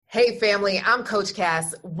Hey family, I'm Coach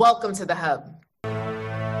Cass. Welcome to the Hub.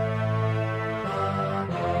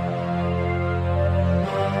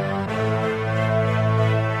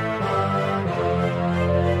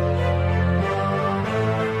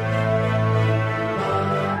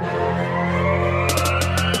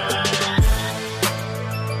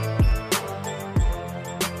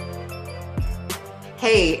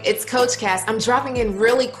 Hey, it's Coach Cass. I'm dropping in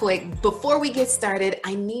really quick. Before we get started,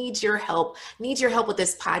 I need your help. Need your help with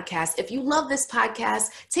this podcast. If you love this podcast,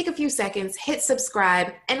 take a few seconds, hit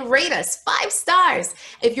subscribe, and rate us 5 stars.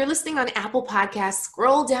 If you're listening on Apple Podcasts,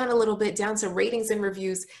 scroll down a little bit down to ratings and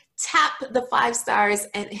reviews. Tap the 5 stars,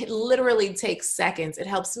 and it literally takes seconds. It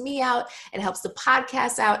helps me out. It helps the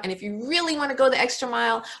podcast out. And if you really want to go the extra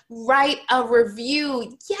mile, write a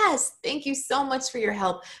review. Yes, thank you so much for your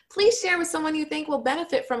help. Please share with someone you think will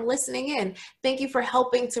benefit from listening in. Thank you for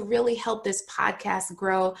helping to really help this podcast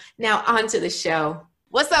grow. Now on to the show.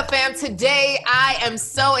 What's up, fam? Today, I am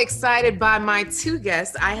so excited by my 2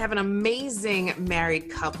 guests. I have an amazing married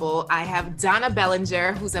couple. I have Donna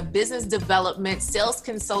Bellinger, who's a business development, sales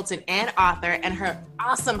consultant, and author, and her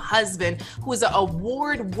awesome husband, who is an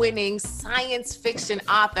award-winning science fiction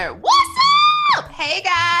author. What's up? Hey,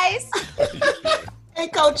 guys. Hey,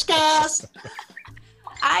 Coach Cass.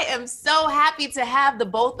 I am so happy to have the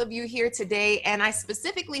both of you here today, and I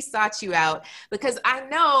specifically sought you out because I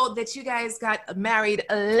know that you guys got married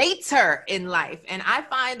later in life, and I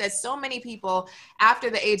find that so many people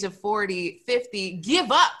after the age of 40, 50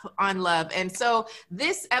 give up on love, and so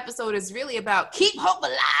this episode is really about keep hope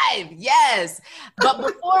alive, yes, but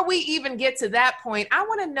before we even get to that point, I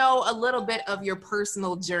want to know a little bit of your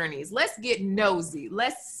personal journeys. Let's get nosy.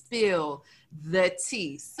 Let's spill the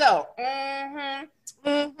tea. So,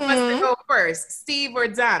 who wants to go first, Steve or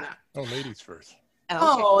Donna? Oh, ladies first. Okay.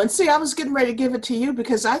 Oh, and see, I was getting ready to give it to you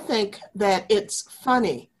because I think that it's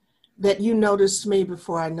funny that you noticed me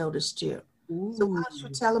before I noticed you. Ooh. So why don't you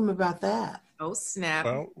tell them about that? Oh, snap.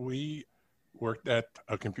 Well, we worked at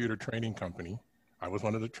a computer training company. I was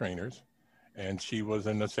one of the trainers, and she was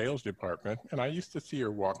in the sales department. And I used to see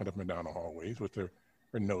her walking up and down the hallways with her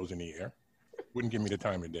nose in the air. Wouldn't give me the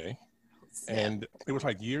time of day. And it was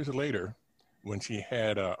like years later when she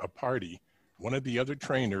had a party, one of the other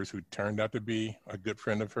trainers who turned out to be a good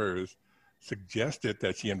friend of hers suggested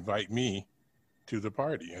that she invite me to the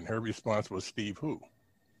party. And her response was, Steve who?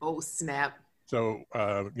 Oh, snap. So,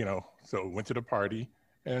 so went to the party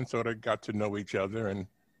and sort of got to know each other and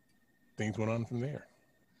things went on from there.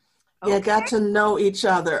 Yeah, got to know each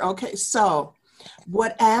other. Okay, so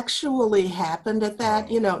what actually happened at that,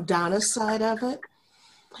 Donna's side of it,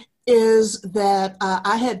 is that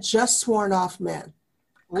I had just sworn off men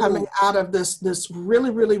coming out of this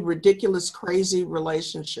really, really ridiculous, crazy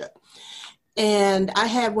relationship. And I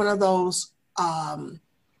had one of those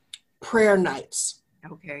prayer nights.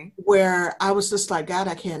 Okay. Where I was just like, God,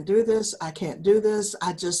 I can't do this. I can't do this.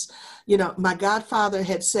 I just, my godfather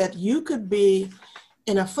had said, you could be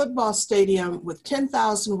in a football stadium with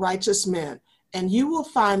 10,000 righteous men, and you will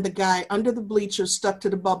find the guy under the bleachers stuck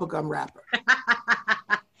to the bubblegum wrapper.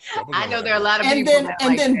 I know there are a lot of and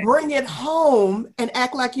people then bring it home and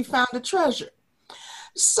act like you found a treasure.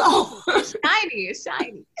 So it's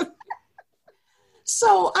shiny.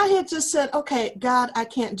 So I had just said, okay, God, I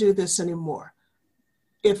can't do this anymore.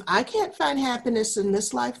 If I can't find happiness in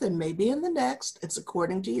this life, then maybe in the next. It's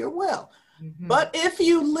according to your will. Mm-hmm. But if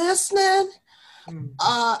you listen,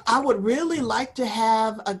 I would really like to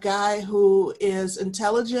have a guy who is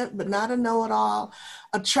intelligent, but not a know-it-all,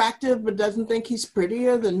 attractive, but doesn't think he's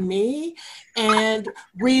prettier than me, and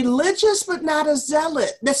religious, but not a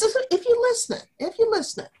zealot. This is if you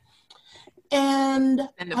listen. And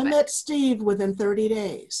I met Steve within 30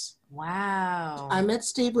 days. Wow. I met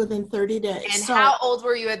Steve within 30 days. And so, how old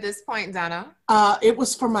were you at this point, Donna? It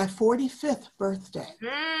was for my 45th birthday.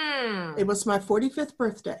 It was my 45th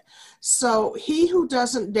birthday. So he who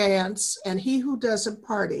doesn't dance and he who doesn't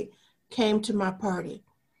party came to my party.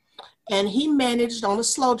 And he managed on a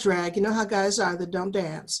slow drag. You know how guys are that don't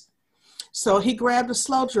dance. So he grabbed a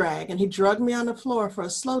slow drag and he drugged me on the floor for a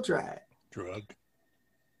slow drag. Drug?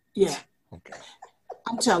 Yeah. Okay.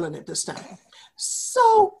 I'm telling it this time.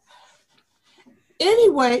 So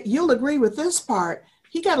anyway, you'll agree with this part.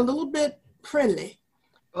 He got a little bit friendly.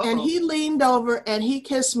 Uh-oh. And he leaned over and he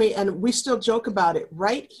kissed me, and we still joke about it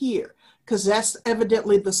right here because that's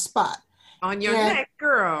evidently the spot. On your neck,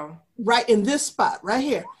 girl. Right in this spot, right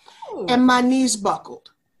here. Ooh. And my knees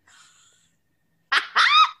buckled.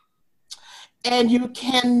 And you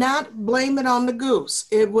cannot blame it on the goose.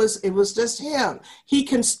 It was just him. He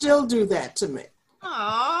can still do that to me.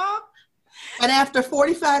 Aww. And after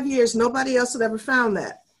 45 years, nobody else had ever found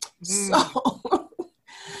that. So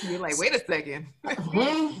you're like, wait a second.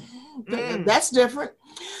 That's different.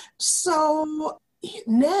 So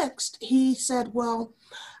next he said, well,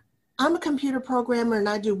 I'm a computer programmer and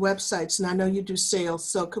I do websites and I know you do sales.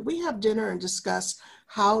 So could we have dinner and discuss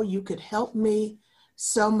how you could help me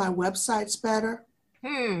sell my websites better?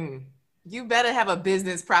 You better have a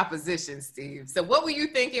business proposition, Steve. So what were you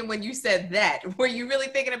thinking when you said that? Were you really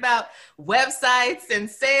thinking about websites and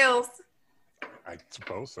sales? I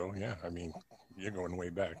suppose so, yeah. I mean, you're going way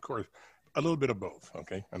back. Of course, a little bit of both,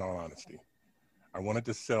 okay, in all honesty. I wanted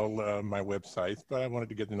to sell my websites, but I wanted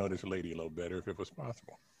to get to know this lady a little better if it was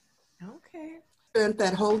possible. Okay. Spent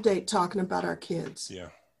that whole date talking about our kids. Yeah.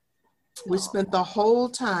 We spent the whole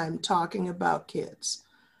time talking about kids.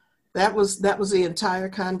 That was the entire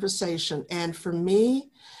conversation. And for me,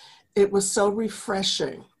 it was so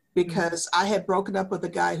refreshing because I had broken up with a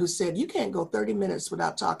guy who said, you can't go 30 minutes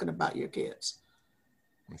without talking about your kids.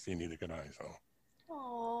 And see, neither could I, so.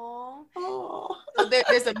 Aww. So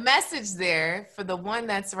there's a message there for the one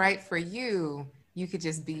that's right for you. You could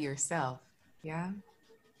just be yourself. Yeah.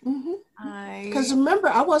 Because remember,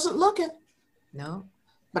 I wasn't looking. No.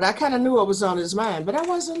 But I kind of knew what was on his mind, but I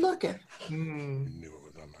wasn't looking. You knew it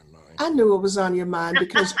was on my mind. I knew it was on your mind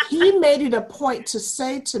because he made it a point to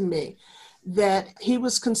say to me that he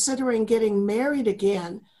was considering getting married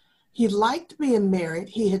again. He liked being married.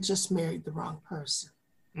 He had just married the wrong person.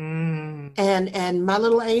 And my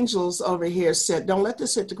little angels over here said, don't let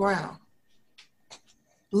this hit the ground.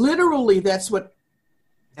 Literally, that's what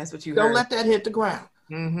you don't heard. Let that hit the ground.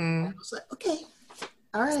 I was like, okay,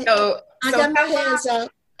 all right. So I got my hands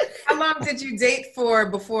up. How long did you date for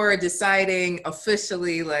before deciding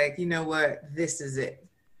officially, like, you know what, this is it?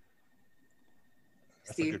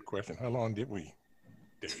 That's a good question. How long did we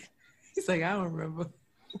date? He's like, I don't remember.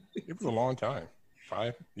 It was a long time.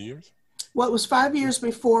 5 years? Well, it was 5 years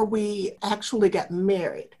before we actually got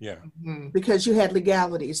married. Yeah. Because you had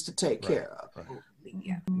legalities to take care of. Right.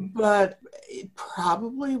 Yeah. But it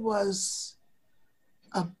probably was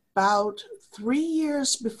about 3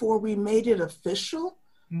 years before we made it official.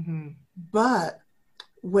 But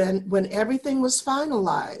when everything was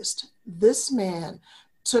finalized, this man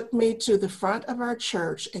took me to the front of our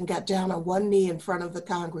church and got down on one knee in front of the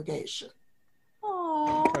congregation.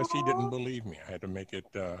 Because he didn't believe me. I had to make it,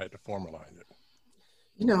 I had to formalize it.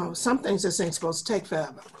 You know, some things this ain't supposed to take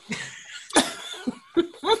forever.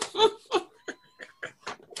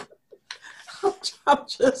 I'm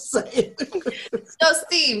just saying. So,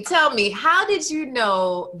 Steve, tell me, how did you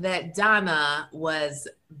know that Donna was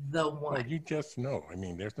the one? Well, you just know. I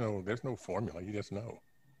mean, there's no formula. You just know.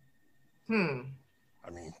 I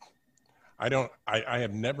mean, I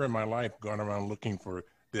have never in my life gone around looking for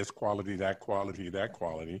this quality, that quality, that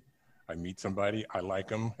quality. I meet somebody, I like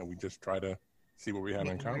them, and we just try to see what we have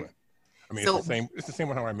in common. I mean, it's the same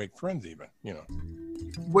with how I make friends even, you know.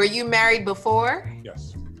 Were you married before?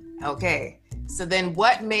 Yes. Okay. So then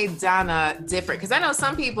what made Donna different? Because I know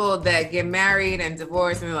some people that get married and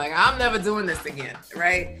divorced and they're like, I'm never doing this again,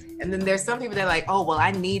 right? And then there's some people that are like, oh, well,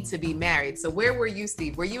 I need to be married. So where were you,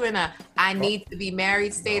 Steve? Were you in a I need to be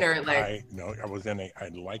married state or like? I was in a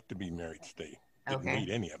I'd like to be married state. Didn't need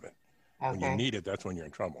any of it. Okay. When you need it, that's when you're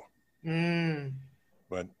in trouble.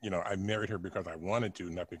 But, you know, I married her because I wanted to,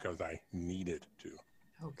 not because I needed to.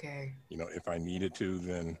 Okay. You know, if I needed to,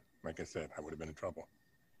 then, like I said, I would have been in trouble.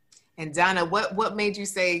 And Donna, what made you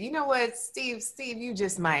say, you know what, Steve, you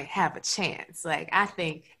just might have a chance. Like, I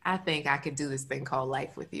think I could do this thing called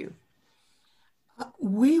life with you.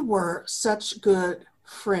 We were such good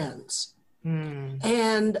friends.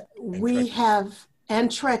 And we have, and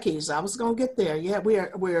Trekkies. I was going to get there. Yeah, we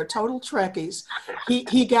are total Trekkies.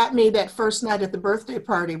 He got me that first night at the birthday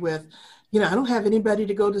party with, you know, I don't have anybody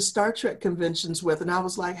to go to Star Trek conventions with. And I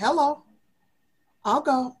was like, hello, I'll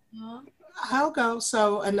go. I'll go.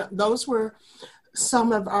 So, and those were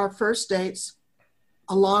some of our first dates,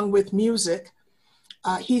 along with music.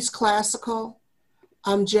 He's classical,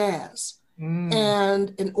 I'm jazz.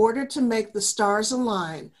 And in order to make the stars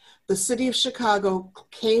align, the city of Chicago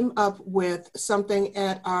came up with something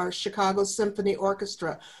at our Chicago Symphony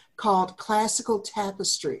Orchestra called Classical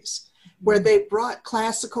Tapestries, where they brought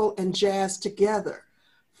classical and jazz together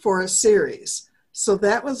for a series. So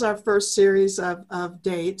that was our first series of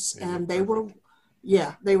dates, and they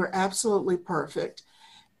were absolutely perfect.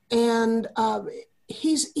 And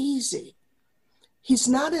he's easy. He's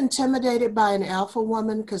not intimidated by an alpha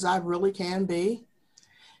woman, because I really can be.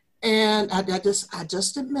 And I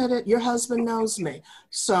just admit it. Your husband knows me,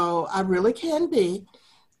 so I really can be.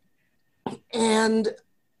 And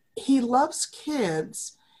he loves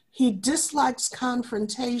kids. He dislikes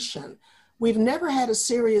confrontation, we've never had a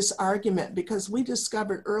serious argument because we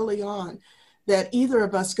discovered early on that either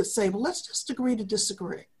of us could say, well, let's just agree to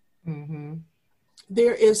disagree. Mm-hmm.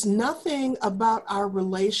 There is nothing about our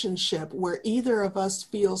relationship where either of us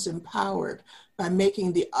feels empowered by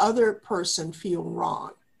making the other person feel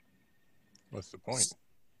wrong. What's the point?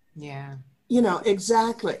 Yeah. You know,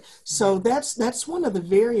 exactly. So that's one of the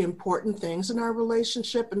very important things in our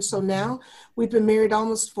relationship. And so now we've been married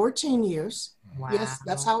almost 14 years. Wow. Yes,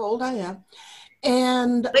 that's how old I am.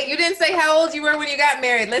 And but you didn't say how old you were when you got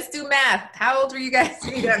married. Let's do math. How old were you guys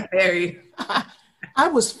when you got married? I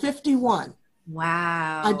was 51.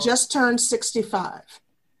 Wow. I just turned 65.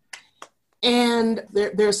 And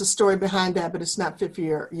there's a story behind that, but it's not fit for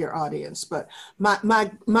your audience. But my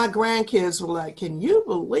grandkids were like, can you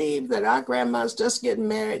believe that our grandma's just getting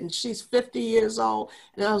married and she's 50 years old?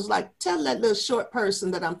 And I was like, tell that little short person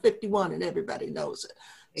that I'm 51 and everybody knows it.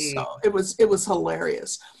 Hey. So it was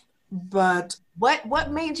hilarious. But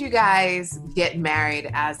what made you guys get married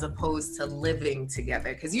as opposed to living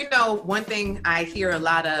together? Because, you know, one thing I hear a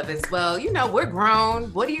lot of is, well, you know, we're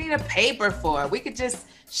grown. What do you need a paper for? We could just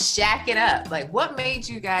shack it up. Like, what made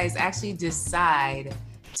you guys actually decide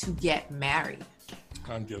to get married?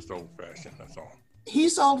 I'm just old-fashioned, that's all.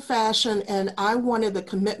 He's old-fashioned, and I wanted the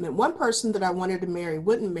commitment. One person that I wanted to marry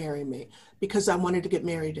wouldn't marry me because I wanted to get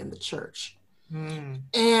married in the church.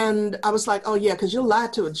 And I was like, oh yeah, because you'll lie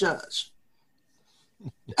to a judge.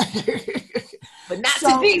 But not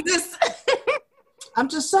to Jesus. I'm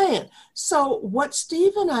just saying. So what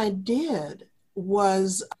Steve and I did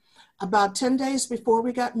was about 10 days before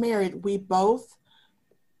we got married, we both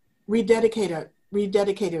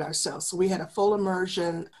rededicated ourselves. So we had a full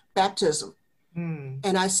immersion baptism.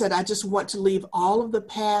 And I said, I just want to leave all of the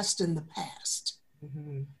past in the past.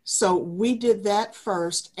 So we did that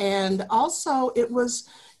first. And also it was,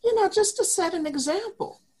 you know, just to set an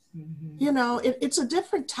example. You know, it's a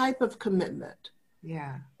different type of commitment.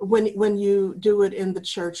 Yeah. When you do it in the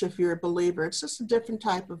church, if you're a believer, it's just a different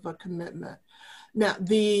type of a commitment. Now,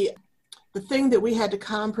 the thing that we had to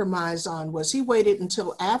compromise on was he waited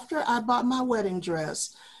until after I bought my wedding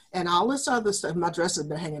dress and all this other stuff. My dress has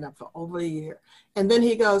been hanging up for over a year. And then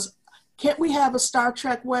he goes, can't we have a Star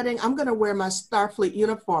Trek wedding? I'm going to wear my Starfleet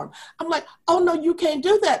uniform. I'm like, oh, no, you can't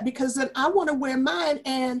do that because then I want to wear mine.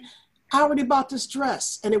 And I already bought this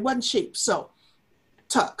dress and it wasn't cheap. So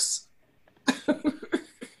tux.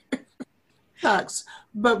 Tux.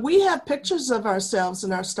 But we have pictures of ourselves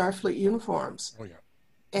in our Starfleet uniforms. Oh, yeah.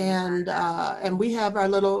 And we have our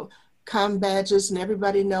little comm badges and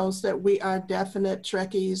everybody knows that we are definite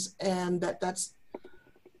Trekkies and that's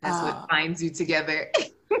what binds you together.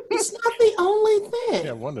 It's not the only thing.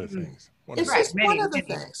 Yeah, one of the things. It's just one of the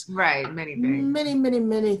things. Right, many things.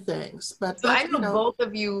 Many things. But so I know both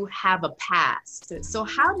of you have a past. So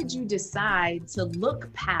how did you decide to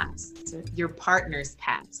look past your partner's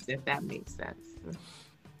past, if that makes sense?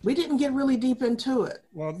 We didn't get really deep into it.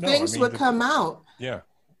 Well, no, things would come out. Yeah,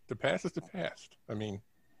 the past is the past. I mean,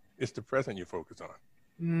 it's the present you focus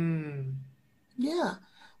on. Yeah.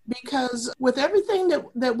 Because with everything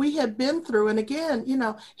that we had been through, and again, you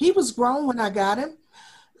know, he was grown when I got him.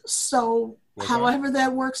 So however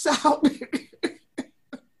that works out.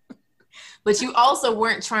 But you also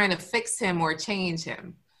weren't trying to fix him or change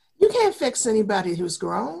him. You can't fix anybody who's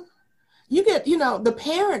grown. You get, you know, the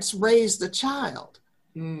parents raise the child.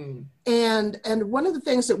 And one of the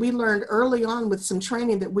things that we learned early on with some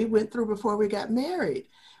training that we went through before we got married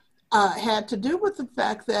had to do with the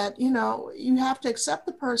fact that, you know, you have to accept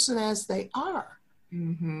the person as they are.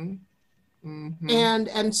 And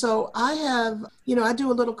so I have, you know, I do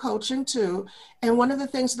a little coaching too. And one of the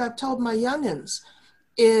things that I've told my youngins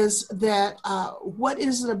is that what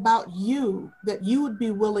is it about you that you would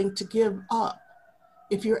be willing to give up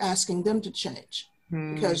if you're asking them to change?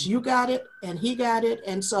 Because you got it and he got it.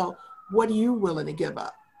 And so what are you willing to give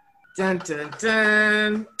up? Dun, dun,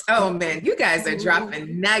 dun. Oh man, you guys are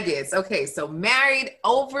dropping nuggets. Okay, so married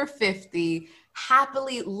over 50,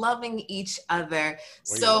 happily loving each other.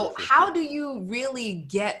 So how do you really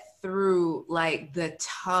get through like the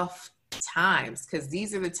tough times? Because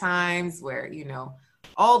these are the times where, you know,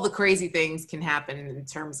 all the crazy things can happen in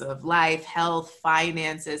terms of life, health,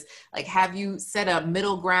 finances. Like, have you set a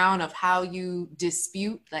middle ground of how you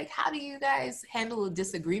dispute? Like, how do you guys handle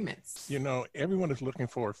disagreements? You know, everyone is looking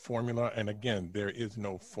for a formula. And again, there is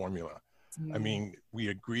no formula. I mean, we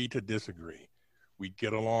agree to disagree. We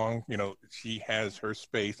get along, you know, she has her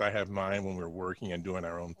space. I have mine when we're working and doing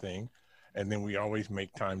our own thing. And then we always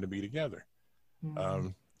make time to be together.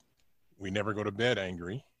 We never go to bed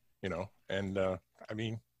angry, you know, and I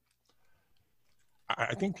mean,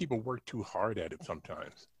 I think people work too hard at it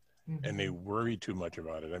sometimes. and they worry too much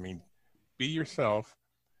about it. I mean, be yourself,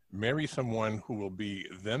 marry someone who will be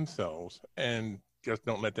themselves, and just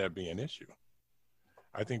don't let that be an issue.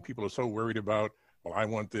 I think people are so worried about, well, I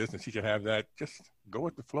want this and she should have that. Just go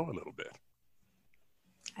with the flow a little bit.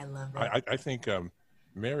 I love it. I think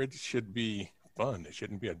marriage should be fun. It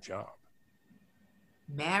shouldn't be a job.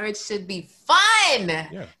 Marriage should be fun.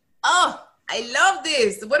 Yeah. Oh, I love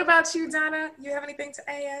this. What about you, Donna? You have anything to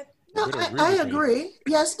add? No, I agree.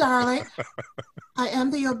 Yes, darling. I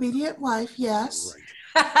am the obedient wife. Yes.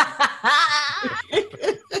 Right.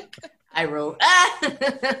 I wrote.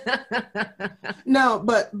 No,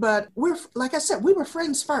 but we're, like I said, we were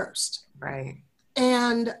friends first. Right.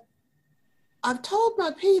 And I've told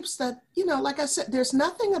my peeps that, you know, like I said, there's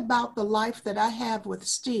nothing about the life that I have with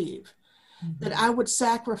Steve that I would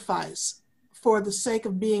sacrifice for the sake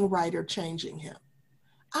of being right or changing him.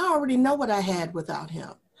 I already know what I had without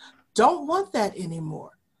him. Don't want that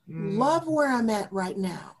anymore. Love where I'm at right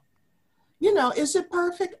now. You know, is it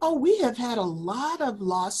perfect? Oh, we have had a lot of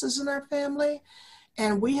losses in our family,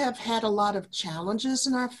 and we have had a lot of challenges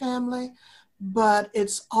in our family, but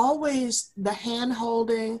it's always the hand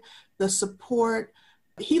holding, the support.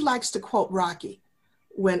 He likes to quote Rocky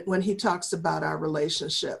when he talks about our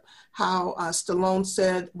relationship, how Stallone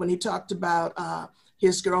said when he talked about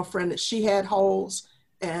his girlfriend that she had holes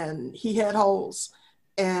and he had holes,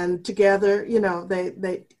 and together, you know,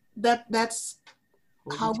 that's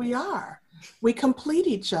how we are. We complete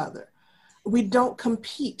each other. We don't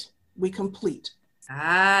compete. We complete.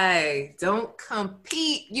 I don't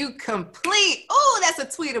compete. You complete. Oh, that's a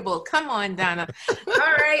tweetable. Come on, Donna.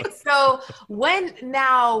 All right. So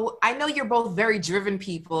now I know you're both very driven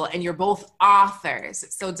people and you're both authors.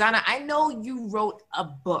 So Donna, I know you wrote a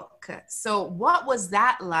book. So what was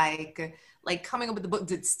that like? Like coming up with the book,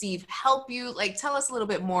 did Steve help you? Like, tell us a little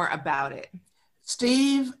bit more about it.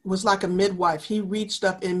 Steve was like a midwife. He reached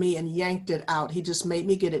up in me and yanked it out. He just made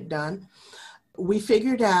me get it done. We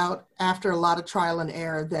figured out after a lot of trial and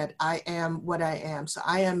error that I am what I am. So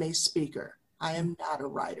I am a speaker. I am not a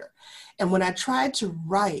writer. And when I tried to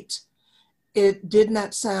write, it did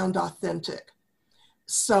not sound authentic.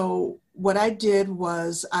 So what I did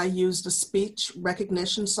was I used a speech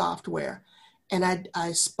recognition software, and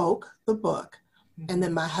I spoke the book, and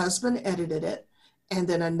then my husband edited it. And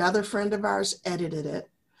then another friend of ours edited it.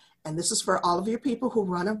 And this is for all of your people who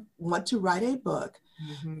want to write a book.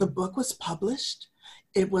 The book was published.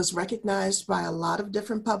 It was recognized by a lot of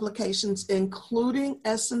different publications, including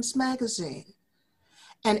Essence Magazine.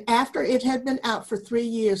 And after it had been out for 3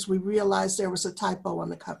 years, we realized there was a typo on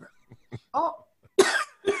the cover. Oh,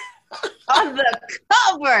 on the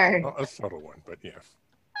cover. A subtle one, but yes.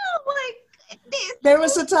 Oh my goodness. There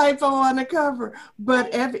was a typo on the cover,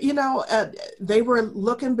 but they were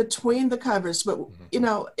looking between the covers. But you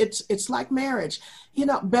know, it's like marriage. You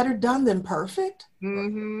know, better done than perfect.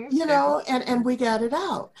 You know, and we got it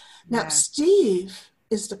out. Now, Steve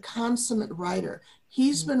is the consummate writer.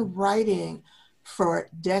 He's been writing for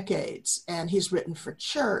decades, and he's written for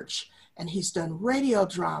church, and he's done radio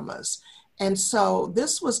dramas, and so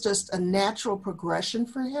this was just a natural progression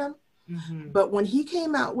for him. But when he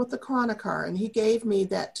came out with the Chronicar and he gave me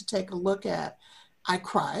that to take a look at, I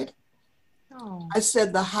cried. Oh. I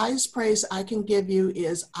said, the highest praise I can give you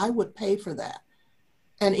is I would pay for that.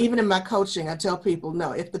 And even in my coaching, I tell people,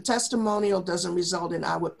 no, if the testimonial doesn't result in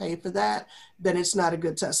I would pay for that, then it's not a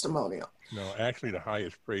good testimonial. No, actually, the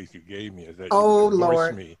highest praise you gave me is that you would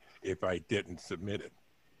divorce me if I didn't submit it.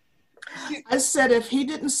 I said if he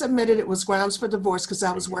didn't submit it, it was grounds for divorce because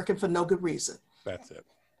I was working for no good reason. That's it.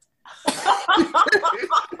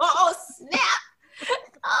 Oh, snap.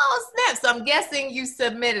 Oh, snap. So I'm guessing you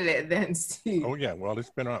submitted it then, Steve. Oh, yeah. Well, it's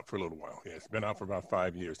been out for a little while. Yeah, it's been out for about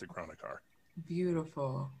 5 years, the Chronicar.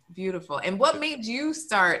 Beautiful. Beautiful. And what made you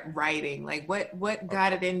start writing? Like what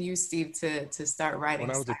got it in you, Steve, to start writing?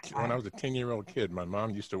 When I was a 10-year-old kid, my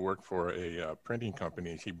mom used to work for a printing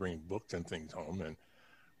company, and she'd bring books and things home. And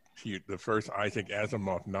the first Isaac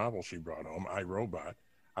Asimov novel she brought home, I, Robot,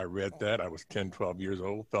 I read that. I was 10, 12 years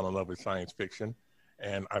old, fell in love with science fiction.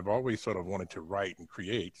 And I've always sort of wanted to write and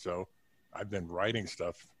create. So I've been writing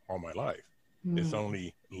stuff all my life. It's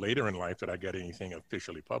only later in life that I got anything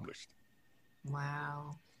officially published.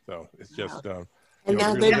 Wow. So it's just... and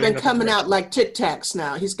now they've been coming out like Tic Tacs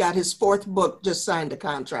now. He's got his 4th book, just signed a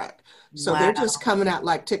contract. So they're just coming out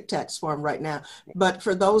like Tic Tacs for him right now. But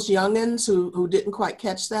for those youngins who didn't quite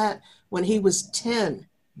catch that, when he was 10,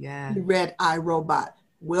 he read I, Robot.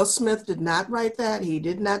 Will Smith did not write that. He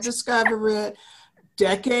did not discover it.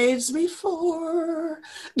 Decades before.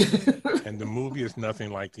 And the movie is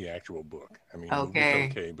nothing like the actual book. I mean,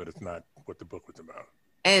 it's okay, but it's not what the book was about.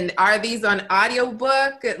 And are these on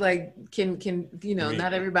audiobook? Like, can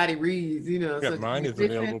not everybody reads, Yeah, so mine is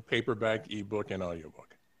available paperback, ebook, and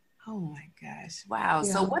audiobook. Oh my gosh. Wow.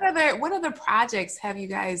 Yeah. So what other projects have you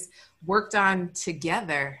guys worked on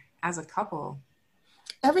together as a couple?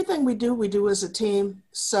 Everything we do as a team.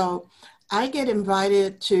 So I get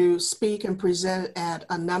invited to speak and present at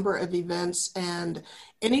a number of events, and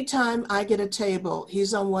anytime I get a table,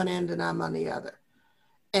 he's on one end and I'm on the other.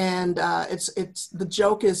 And it's the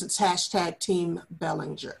joke is it's hashtag Team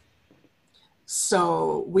Bellinger.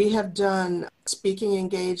 So we have done speaking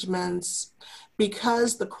engagements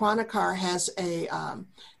because the Chronicar has a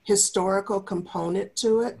historical component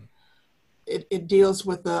to it. It deals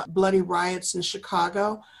with the bloody riots in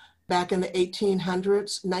Chicago back in the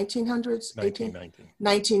 1919.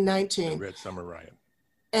 1919. The Red Summer Riot.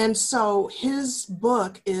 And so his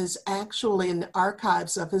book is actually in the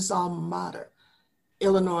archives of his alma mater,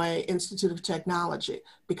 Illinois Institute of Technology,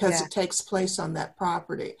 because it takes place on that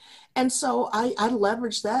property. And so I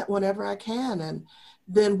leverage that whenever I can. And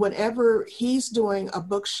then whenever he's doing a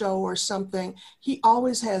book show or something, he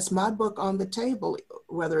always has my book on the table,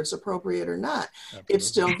 whether it's appropriate or not. Absolutely. It's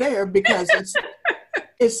still there because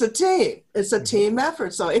it's a team. It's a team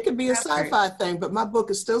effort. So it could be a sci-fi thing, but my book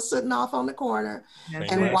is still sitting off on the corner.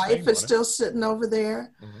 And wife is still sitting over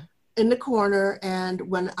there. In the corner, and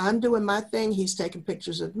when I'm doing my thing, he's taking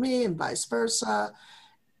pictures of me and vice versa.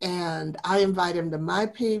 And I invite him to my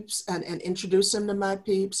peeps and introduce him to my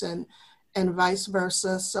peeps and vice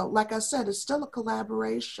versa. So like I said, it's still a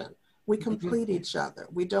collaboration. We complete each other.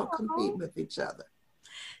 We don't compete with each other.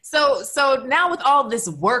 So now with all this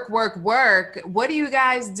work, what do you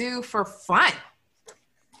guys do for fun?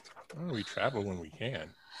 Well, we travel when we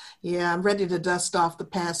can. Yeah, I'm ready to dust off the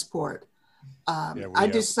passport. I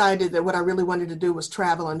decided that what I really wanted to do was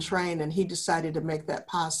travel and train, and he decided to make that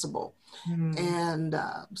possible. And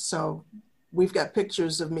so we've got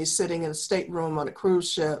pictures of me sitting in a stateroom on a cruise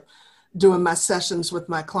ship doing my sessions with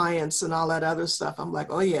my clients and all that other stuff. I'm like,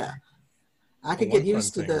 oh yeah, I could get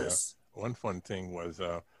used to this. One fun thing was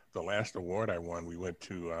the last award I won, we went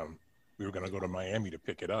to, we were going to go to Miami to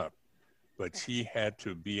pick it up, but she had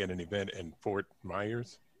to be at an event in Fort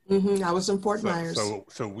Myers. I was in Fort Myers.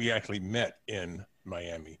 So we actually met in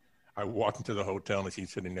Miami. I walked into the hotel and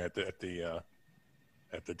she's sitting there at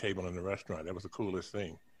the table in the restaurant. That was the coolest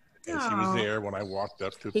thing. And she was there when I walked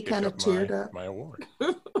up to pick up my award.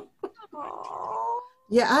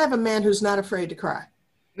 Yeah, I have a man who's not afraid to cry.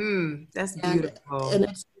 That's beautiful. And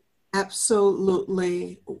it's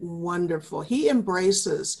absolutely wonderful. He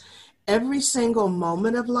embraces every single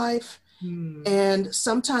moment of life. And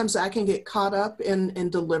sometimes I can get caught up in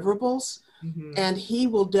deliverables, and he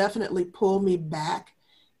will definitely pull me back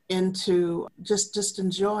into just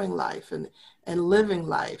enjoying life and living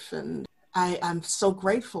life. And I'm so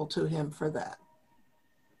grateful to him for that.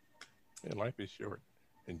 Yeah, life is short.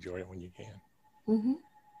 Enjoy it when you can.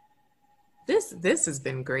 This has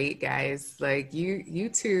been great, guys. Like you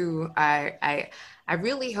two, I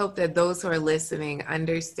really hope that those who are listening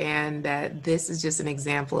understand that this is just an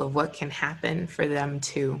example of what can happen for them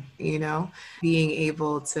too, being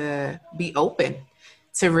able to be open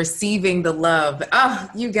to receiving the love. Oh,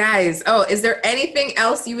 you guys. Oh, is there anything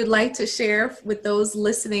else you would like to share with those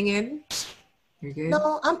listening in? You're good?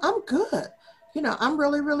 No, I'm good. I'm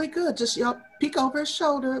really, really good. Just peek over his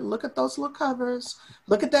shoulder, look at those little covers,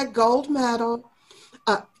 look at that gold medal.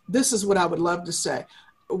 This is what I would love to say.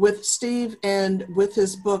 With Steve and with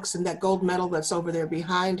his books and that gold medal that's over there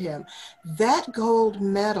behind him, that gold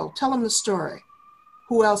medal, tell him the story.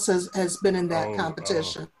 Who else has been in that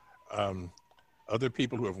competition? Other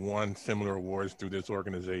people who have won similar awards through this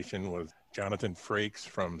organization was Jonathan Frakes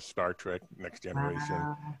from Star Trek Next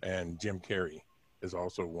Generation, and Jim Carrey has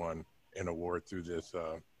also won an award through this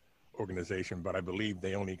organization, but I believe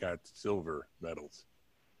they only got silver medals.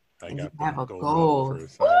 I got the gold.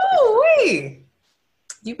 Woo-wee!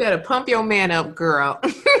 You better pump your man up, girl.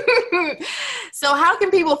 So how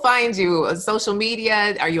can people find you? Social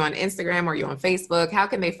media? Are you on Instagram? Are you on Facebook? How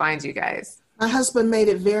can they find you guys? My husband made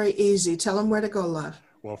it very easy. Tell them where to go, love.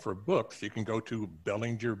 Well, for books, you can go to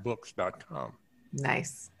bellingerbooks.com.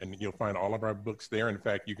 Nice. And you'll find all of our books there. In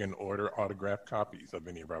fact, you can order autographed copies of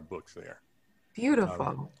any of our books there.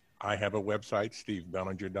 Beautiful. I have a website,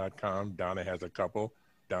 stevebellinger.com. Donna has a couple,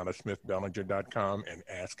 donnasmithbellinger.com and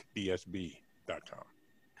askdsb.com.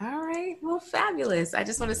 All right. Well, fabulous. I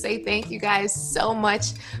just want to say thank you guys so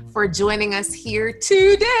much for joining us here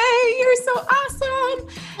today. You're so awesome.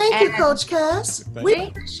 Thank you, Coach Cass. We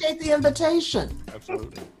appreciate the invitation.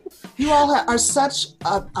 Absolutely. You all are such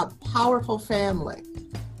a powerful family.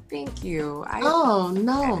 Thank you.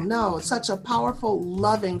 No. Such a powerful,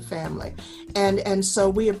 loving family. And so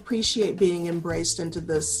we appreciate being embraced into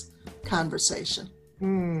this conversation.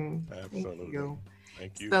 Absolutely.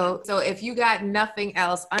 Thank you. So if you got nothing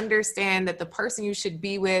else, understand that the person you should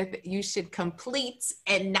be with, you should complete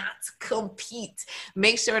and not compete.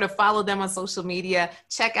 Make sure to follow them on social media.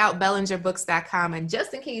 Check out bellingerbooks.com. And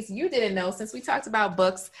just in case you didn't know, since we talked about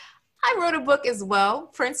books, I wrote a book as well,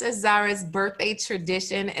 Princess Zara's Birthday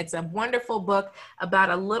Tradition. It's a wonderful book about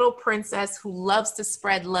a little princess who loves to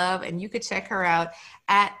spread love, and you could check her out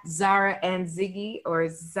at Zara and Ziggy or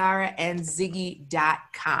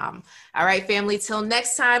zaraandziggy.com. All right, family, till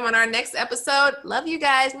next time on our next episode. Love you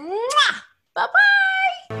guys. Mwah! Bye-bye.